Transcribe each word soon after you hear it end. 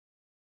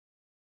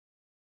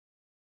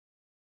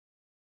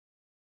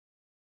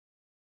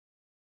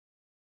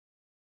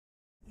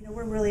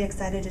We're really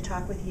excited to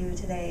talk with you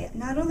today,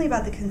 not only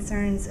about the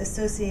concerns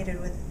associated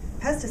with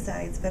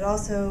pesticides, but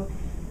also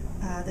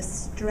the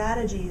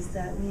strategies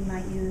that we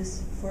might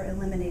use for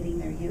eliminating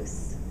their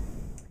use.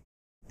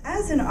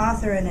 As an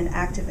author and an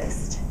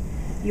activist,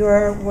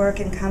 your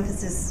work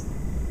encompasses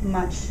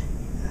much.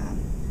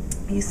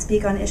 You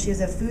speak on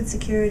issues of food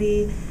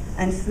security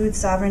and food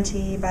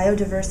sovereignty,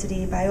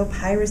 biodiversity,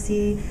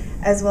 biopiracy,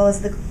 as well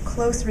as the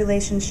close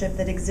relationship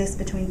that exists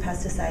between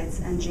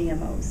pesticides and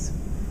GMOs.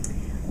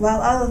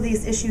 While all of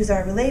these issues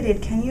are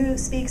related, can you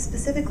speak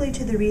specifically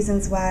to the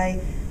reasons why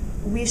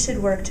we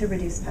should work to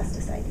reduce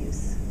pesticide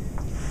use?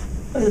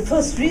 Well, the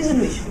first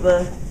reason we should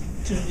work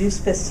to reduce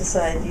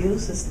pesticide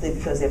use is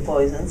because they're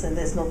poisons, and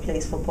there's no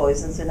place for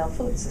poisons in our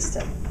food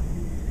system.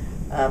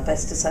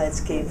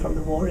 Pesticides came from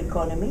the war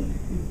economy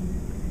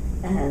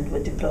and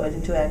were deployed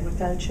into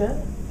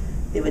agriculture.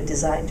 They were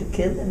designed to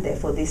kill, and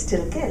therefore they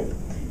still kill.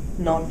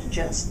 Not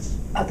just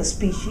other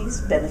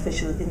species,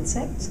 beneficial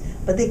insects,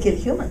 but they kill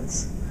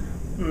humans.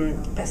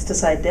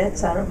 Pesticide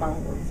deaths are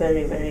among a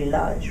very, very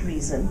large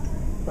reason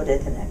for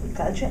death in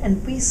agriculture,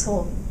 and we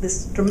saw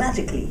this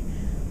dramatically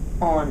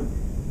on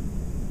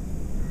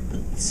the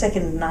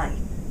second night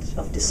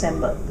of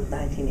December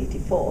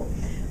 1984,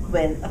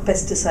 when a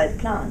pesticide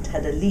plant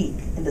had a leak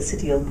in the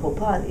city of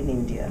Bhopal in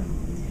India.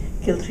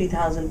 Killed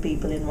 3,000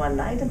 people in one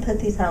night, and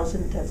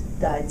 30,000 have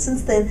died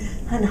since then,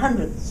 and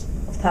hundreds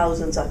of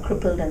thousands are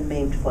crippled and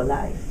maimed for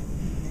life.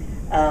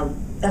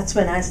 That's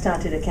when I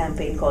started a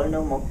campaign called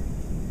No More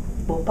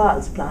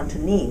Bhopal's Plant a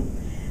Neem,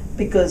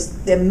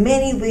 because there are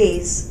many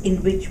ways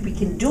in which we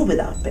can do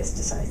without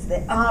pesticides.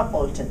 There are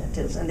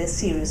alternatives, and they're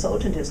serious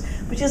alternatives,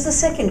 which is the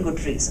second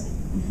good reason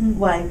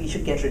why we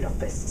should get rid of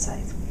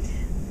pesticides.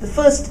 The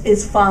first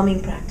is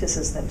farming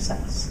practices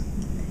themselves.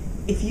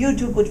 If you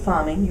do good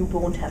farming, you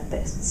won't have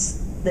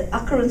pests. The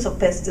occurrence of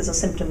pests is a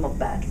symptom of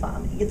bad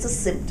farming. It's a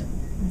symptom.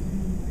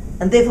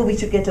 And therefore we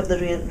should get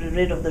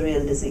rid of the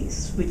real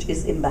disease, which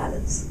is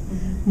imbalance.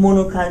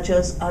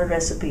 Monocultures are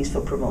recipes for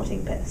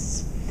promoting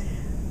pests.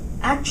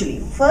 Actually,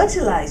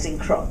 fertilizing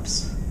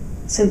crops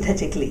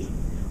synthetically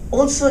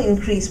also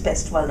increase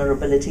pest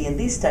vulnerability, and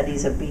these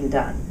studies have been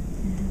done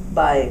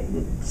by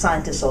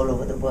scientists all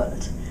over the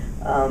world.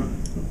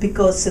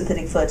 Because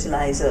synthetic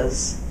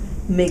fertilizers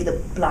make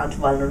the plant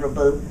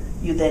vulnerable,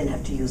 you then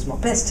have to use more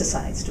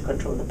pesticides to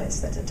control the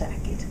pests that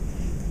attack it.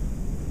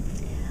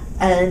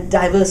 And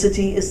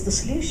diversity is the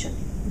solution.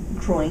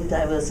 Growing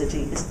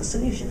diversity is the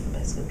solution for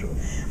pest control.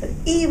 But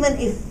even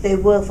if there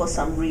were, for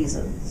some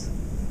reasons,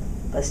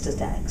 pest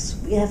attacks,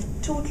 we have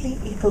totally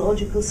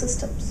ecological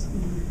systems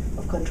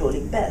of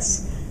controlling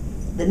pests.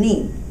 The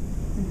neem,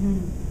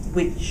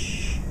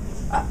 which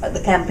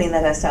the campaign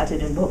that I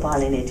started in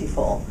Bhopal in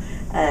 '84,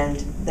 and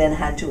then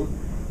had to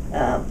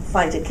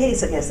fight a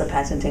case against the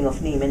patenting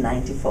of neem in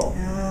 '94.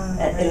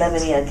 An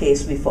 11-year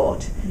case we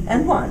fought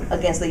and won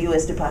against the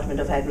U.S.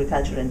 Department of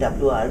Agriculture and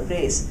W.R.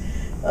 Grace.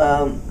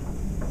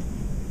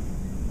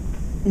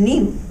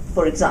 Neem,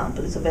 for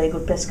example, is a very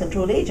good pest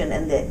control agent,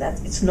 and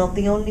it's not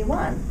the only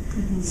one.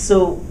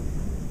 So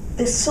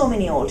there's so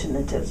many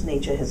alternatives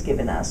nature has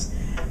given us,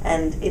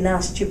 and in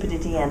our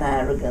stupidity and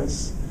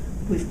arrogance,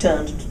 we've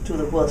turned to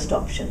the worst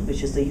option,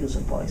 which is the use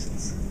of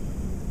poisons.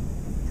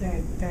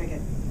 Very, very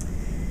good.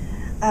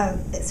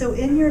 So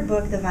in your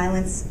book, The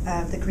Violence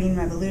of the Green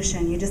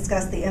Revolution, you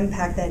discuss the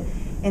impact that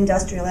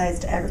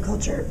industrialized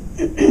agriculture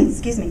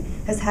excuse me,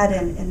 has had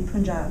in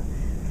Punjab,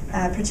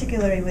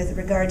 particularly with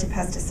regard to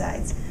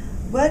pesticides.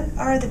 What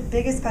are the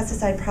biggest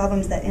pesticide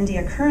problems that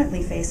India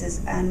currently faces,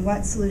 and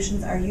what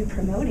solutions are you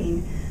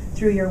promoting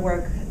through your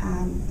work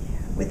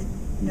with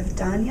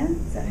Vandana,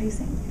 is that how you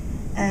say it?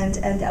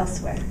 And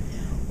elsewhere?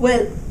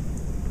 Well,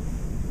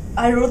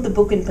 I wrote the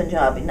book in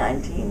Punjab in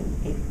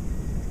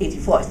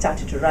 1984. I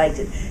started to write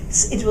it.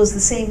 It was the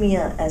same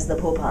year as the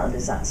Bhopal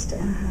disaster,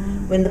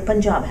 when the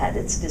Punjab had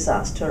its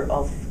disaster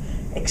of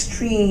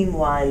extreme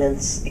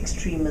violence,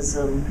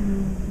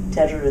 extremism,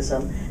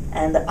 terrorism,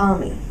 and the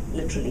army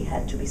literally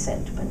had to be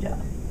sent to Punjab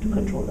to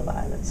control the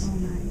violence.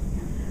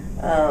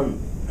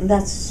 And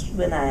that's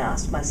when I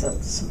asked myself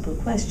the simple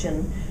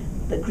question.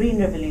 The Green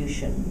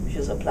Revolution, which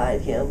was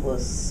applied here,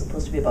 was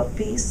supposed to be about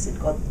peace. It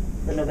got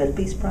the Nobel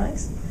Peace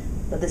Prize,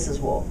 but this is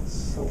war.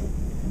 So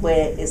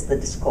where is the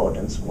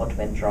discordance? What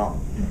went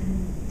wrong?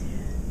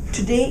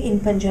 Today in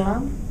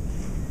Punjab,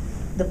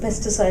 the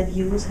pesticide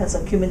use has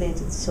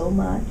accumulated so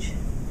much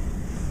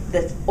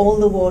that all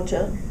the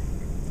water,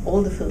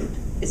 all the food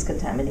is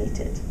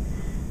contaminated.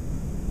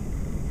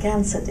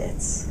 Cancer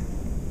deaths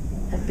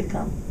have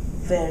become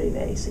very,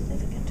 very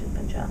significant in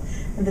Punjab.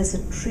 And there's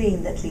a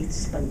train that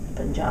leads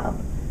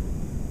Punjab,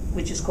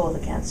 which is called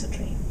the cancer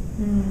train.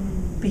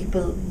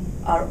 People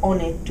are on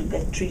it to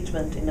get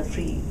treatment in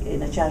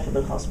a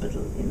charitable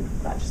hospital in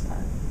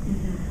Rajasthan.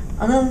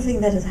 Another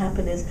thing that has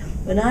happened is,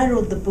 when I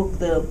wrote the book,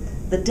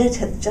 the debt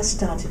had just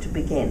started to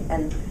begin,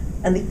 and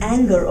the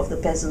anger of the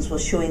peasants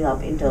was showing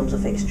up in terms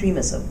of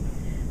extremism.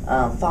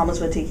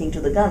 Farmers were taking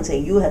to the gun,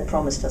 saying, you had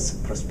promised us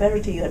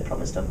prosperity, you had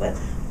promised us wealth.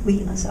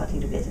 We are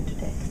starting to get into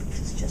debt. This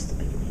is just the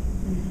beginning.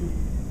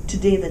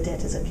 today the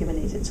debt has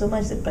accumulated so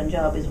much that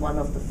Punjab is one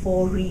of the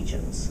 4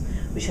 regions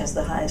which has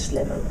the highest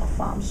level of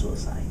farm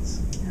suicides.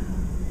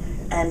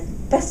 And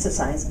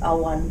pesticides are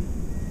one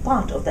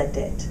part of that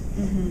debt.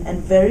 And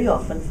very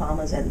often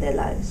farmers end their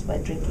lives by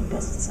drinking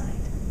pesticide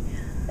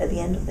at the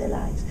end of their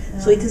lives.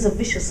 So it is a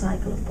vicious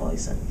cycle of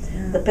poison.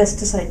 The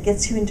pesticide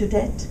gets you into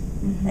debt,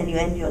 and you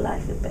end your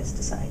life with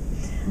pesticide.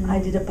 I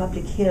did a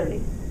public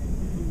hearing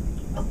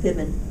of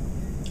women,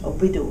 of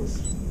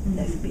widows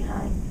left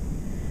behind,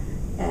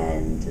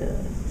 and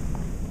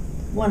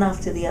one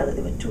after the other,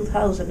 there were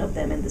 2,000 of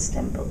them in this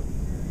temple,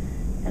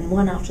 and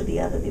one after the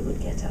other they would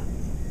get up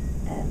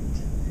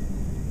and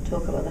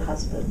talk about the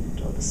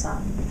husband or the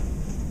son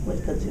who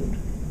had consumed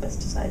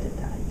pesticide and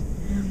died.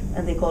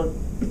 And they call,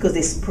 because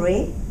they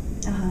spray,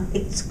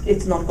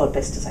 it's not called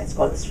pesticide, it's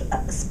called a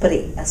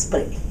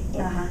spray.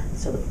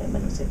 So the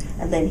women would say,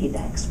 and then he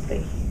drank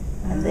spray,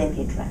 and then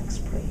he drank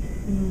spray.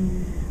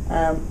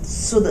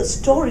 So the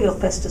story of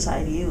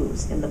pesticide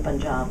use in the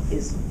Punjab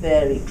is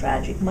very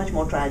tragic, much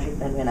more tragic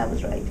than when I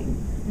was writing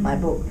my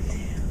book.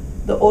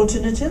 The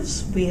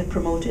alternatives we have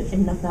promoted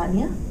in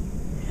Navdanya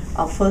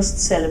are first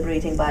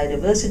celebrating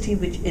biodiversity,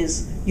 which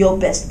is your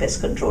best pest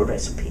control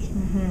recipe.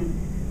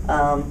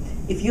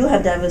 If you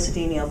have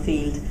diversity in your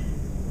field,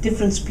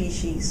 different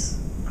species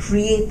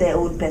create their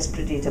own pest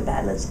predator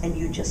balance, and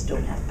you just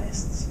don't have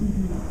pests.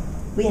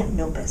 We have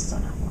no pests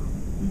on our farm.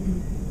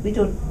 We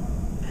don't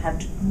have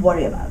to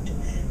worry about it.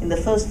 In the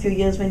first few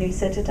years when we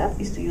set it up, we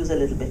used to use a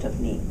little bit of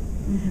neem.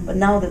 But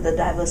now that the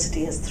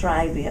diversity has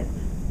thrived, we have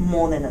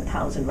more than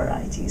 1,000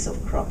 varieties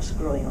of crops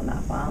growing on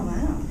our farm.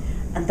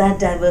 And that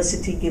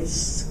diversity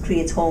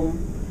creates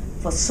home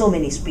for so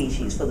many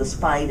species, for the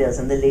spiders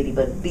and the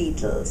ladybird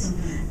beetles,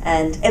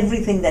 and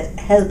everything that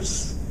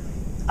helps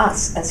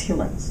us as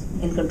humans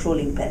in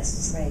controlling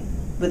pests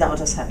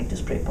without us having to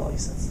spray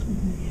poisons.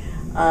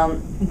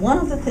 One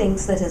of the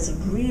things that has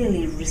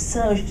really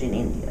resurged in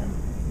India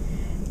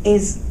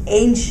is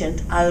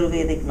ancient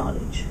Ayurvedic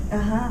knowledge,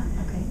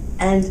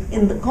 and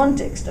in the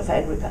context of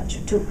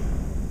agriculture too.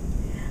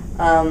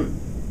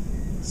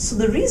 So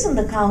the reason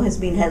the cow has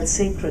been held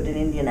sacred in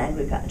Indian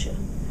agriculture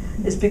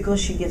is because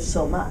she gives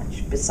so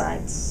much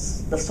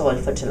besides the soil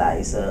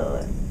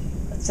fertilizer,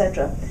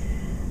 etc.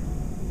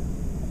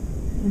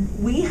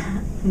 We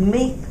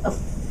make a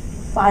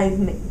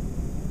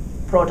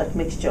 5-product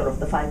mixture of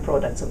the 5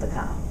 products of the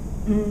cow.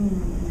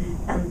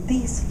 And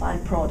these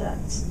 5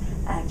 products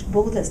act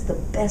both as the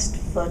best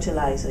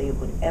fertilizer you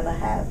could ever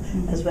have,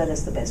 as well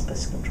as the best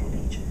pest control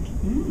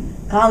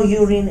agent. Cow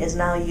urine is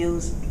now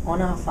used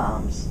on our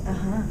farms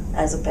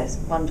as a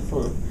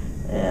wonderful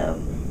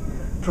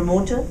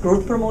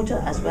growth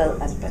promoter, as well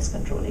as pest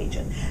control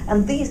agent.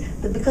 And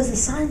because the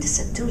scientists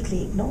have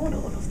totally ignored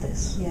all of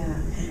this.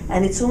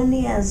 And it's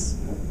only as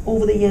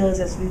over the years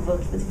as we've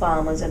worked with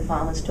farmers and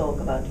farmers talk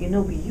about,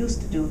 we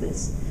used to do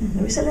this.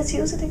 And we said, let's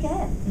use it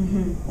again.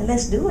 And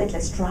let's do it,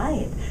 let's try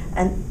it.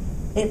 And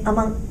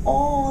among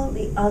all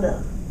the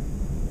other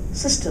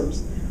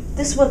systems,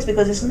 this works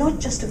because it's not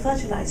just a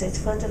fertilizer, it's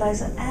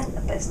fertilizer and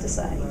a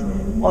pesticide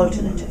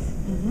alternative.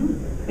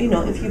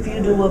 If you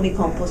do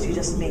vermicompost, you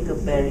just make a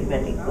very,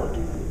 very good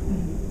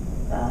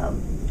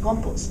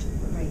compost.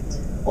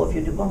 Or if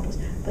you do compost.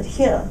 But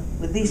here,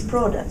 with these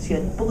products,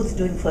 you're both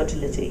doing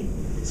fertility,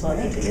 soil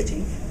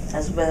fertility,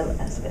 as well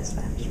as pest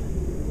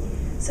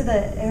management. So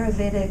the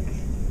Ayurvedic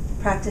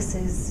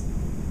practices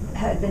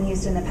had been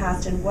used in the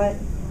past, and what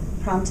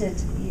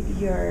prompted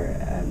your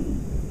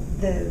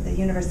the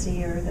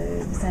university or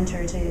the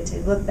center to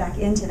look back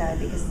into that?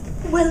 Because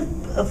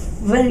a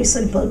very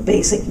simple,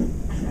 basic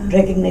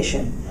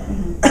recognition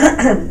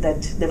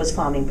that there was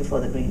farming before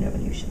the Green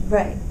Revolution.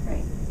 Right.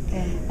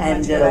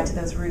 And to go back to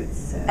those roots.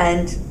 So.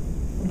 And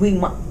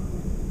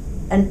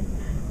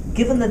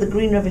given that the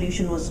Green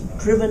Revolution was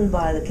driven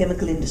by the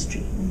chemical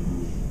industry,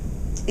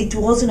 it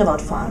wasn't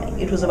about farming;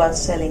 it was about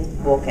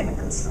selling war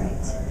chemicals.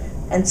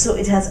 And so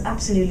it has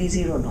absolutely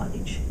zero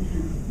knowledge.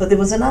 But there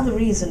was another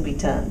reason we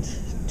turned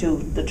to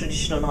the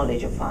traditional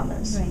knowledge of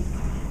farmers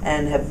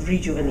and have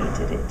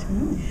rejuvenated it.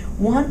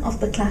 One of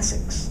the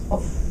classics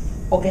of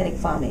organic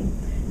farming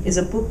is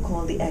a book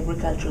called The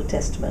Agricultural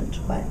Testament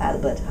by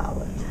Albert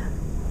Howard.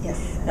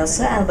 Now,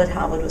 Sir Albert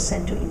Howard was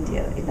sent to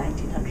India in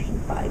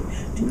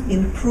 1905 to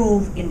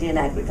improve Indian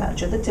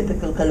agriculture, the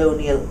typical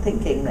colonial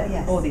thinking that,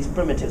 these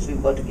primitives,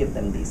 we've got to give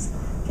them these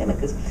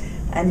chemicals.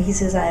 And he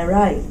says, I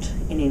arrived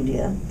in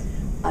India,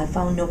 I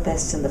found no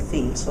pests in the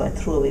field, so I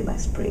threw away my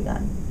spray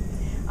gun.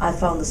 I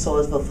found the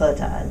soils were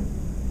fertile,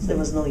 so there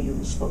was no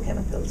use for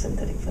chemical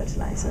synthetic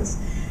fertilizers.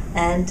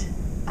 And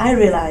I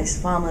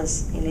realized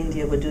farmers in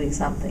India were doing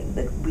something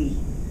that we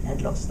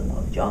had lost the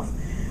knowledge of.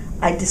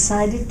 I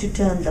decided to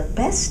turn the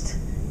pest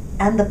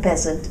and the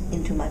peasant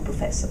into my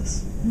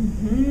professors.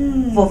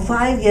 For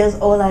 5 years,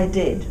 all I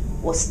did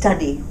was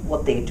study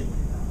what they do.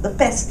 The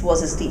pest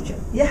was his teacher.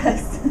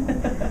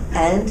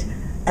 And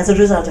as a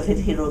result of it,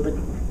 he wrote the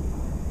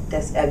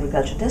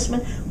Agriculture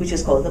Testament, which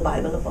is called the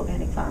Bible of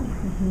Organic Farming.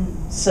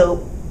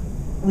 So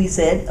we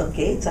said,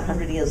 okay, it's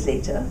 100 years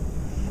later,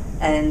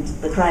 and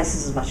the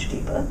crisis is much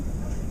deeper.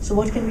 So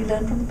what can we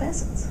learn from the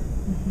peasants?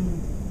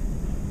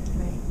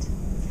 Right.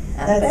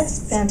 And That's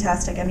pests.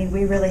 fantastic. I mean,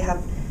 we really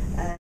have